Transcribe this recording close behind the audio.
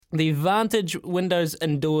The Vantage windows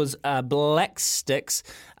indoors Black Sticks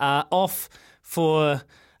are off for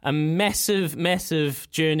a massive, massive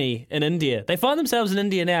journey in India. They find themselves in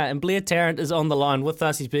India now, and Blair Tarrant is on the line with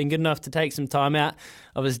us. He's been good enough to take some time out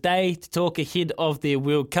of his day to talk ahead of their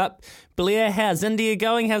World Cup. Blair, how's India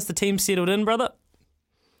going? How's the team settled in, brother?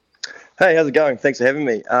 Hey, how's it going? Thanks for having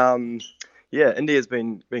me. India's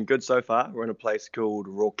been good so far. We're in a place called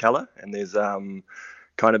Rourkela, and there's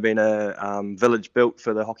kind of been a village built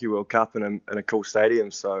for the Hockey World Cup in a cool stadium.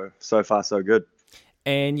 So far, so good.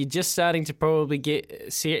 And you're just starting to probably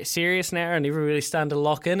get serious now and everybody's starting to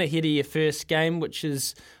lock in ahead of your first game, which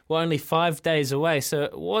is only 5 days away. So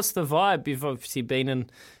what's the vibe? You've obviously been in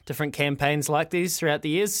different campaigns like these throughout the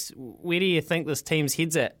years. Where do you think this team's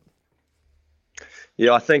head's at?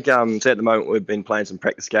 Yeah, I think so at the moment we've been playing some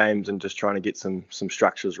practice games and just trying to get some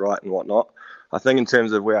structures right and whatnot. I think in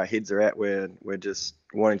terms of where our heads are at, we're just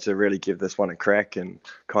wanting to really give this one a crack and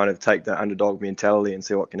kind of take the underdog mentality and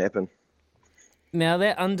see what can happen. Now,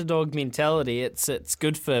 that underdog mentality, it's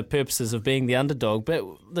good for purposes of being the underdog, but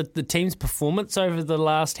the team's performance over the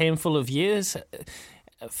last handful of years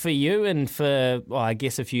for you and for, well, I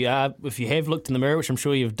guess if you have looked in the mirror, which I'm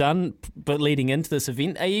sure you've done, but leading into this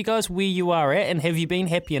event, are you guys where you are at, and have you been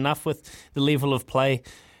happy enough with the level of play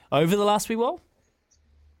over the last wee while?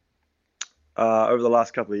 Over the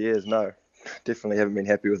last couple of years, no. Definitely haven't been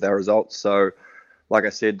happy with our results. So, like I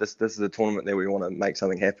said, this is a tournament that we want to make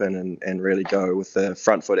something happen and really go with the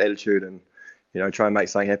front foot attitude and, try and make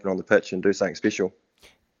something happen on the pitch and do something special.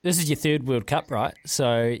 This is your third World Cup, right?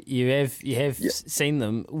 So you have seen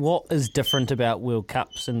them. What is different about World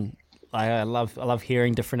Cups? And I love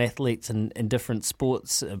hearing different athletes and different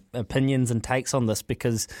sports opinions and takes on this,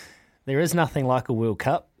 because there is nothing like a World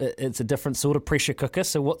Cup. It's a different sort of pressure cooker.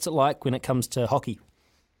 So what's it like when it comes to hockey?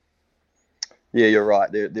 Yeah, you're right.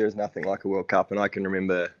 There is nothing like a World Cup, and I can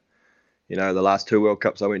remember, the last two World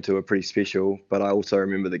Cups I went to were pretty special, but I also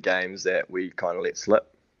remember the games that we kind of let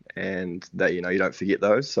slip, and that, you don't forget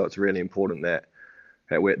those. So it's really important that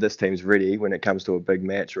this team's ready when it comes to a big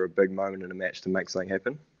match or a big moment in a match to make something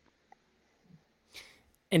happen.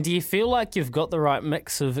 And do you feel like you've got the right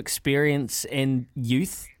mix of experience and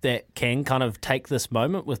youth that can kind of take this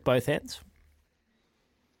moment with both hands?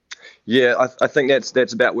 Yeah, I think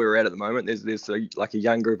that's about where we're at the moment. There's a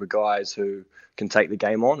young group of guys who can take the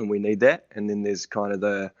game on, and we need that. And then there's kind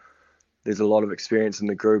of there's a lot of experience in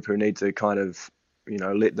the group who need to kind of,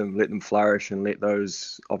 let them flourish and let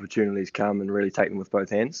those opportunities come and really take them with both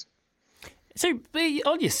hands. So,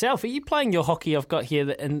 on yourself, are you playing your hockey I've got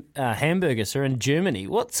here in Hamburg, so in Germany?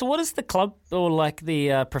 What is the club or like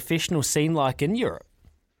the professional scene like in Europe?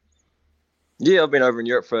 Yeah, I've been over in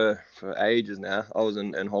Europe for ages now. I was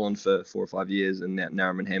in Holland for 4 or 5 years, and now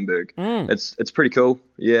I'm in Hamburg. It's pretty cool.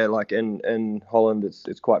 Yeah, like in Holland,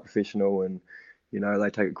 it's quite professional, and they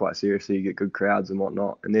take it quite seriously. You get good crowds and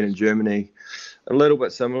whatnot. And then in Germany, a little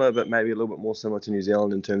bit similar, but maybe a little bit more similar to New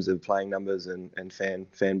Zealand in terms of playing numbers and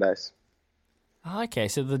fan base. Okay,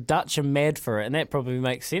 so the Dutch are mad for it, and that probably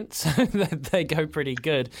makes sense. They go pretty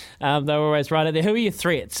good. They're always right out there. Who are your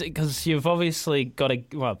threats? Because you've obviously got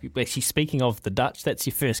actually speaking of the Dutch, that's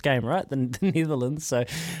your first game, right? The Netherlands. So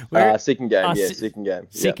second game, second game.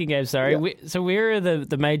 Second game, sorry. Yeah. So where are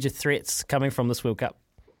the major threats coming from this World Cup?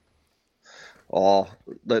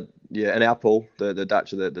 In our pool, the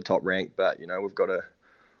Dutch are the top ranked, but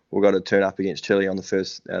we've got to turn up against Chile on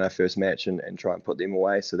our first match and try and put them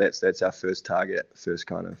away. So that's our first target,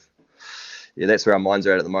 that's where our minds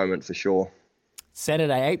are at the moment for sure.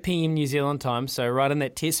 Saturday, 8 p.m. New Zealand time, so right in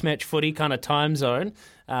that test match footy kind of time zone.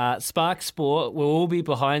 Spark Sport will all be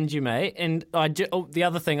behind you, mate. And the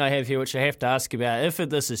other thing I have here, which I have to ask about, if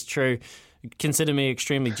this is true, consider me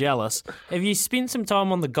extremely jealous. Have you spent some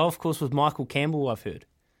time on the golf course with Michael Campbell, I've heard?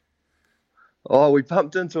 Oh, we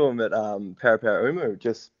bumped into him at Paraparaumu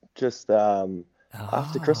just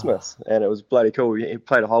after Christmas, and it was bloody cool. He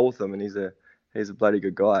played a hole with him, and he's a bloody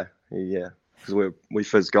good guy. Because we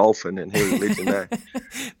fizzed golf, and he was a legend there.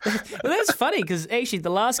 Well, that's funny, because actually the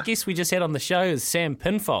last guest we just had on the show is Sam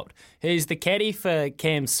Pinfold, who's the caddy for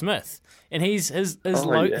Cam Smith, and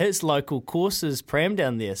his local course is Pram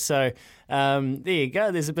down there. So there you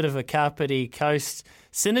go. There's a bit of a Kapiti Coast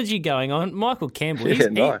synergy going on. Michael Campbell,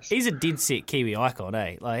 nice. He's a dead set Kiwi icon,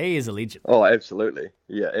 eh? Like, he is a legend. Oh, absolutely.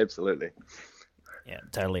 Yeah, absolutely. Yeah,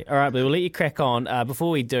 totally. All right, but we'll let you crack on.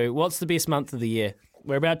 Before we do, what's the best month of the year?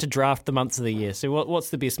 We're about to draft the months of the year. So what's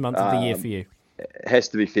the best month of the year for you? It has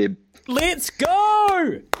to be Feb. Let's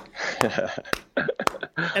go!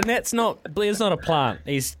 And Blair's not a plant.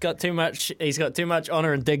 He's got too much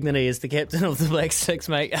honour and dignity as the captain of the Black Sticks,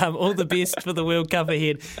 mate. All the best for the World Cup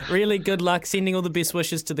ahead. Really good luck. Sending all the best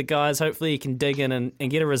wishes to the guys. Hopefully you can dig in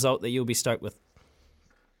and get a result that you'll be stoked with.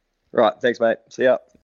 Right, thanks, mate. See ya.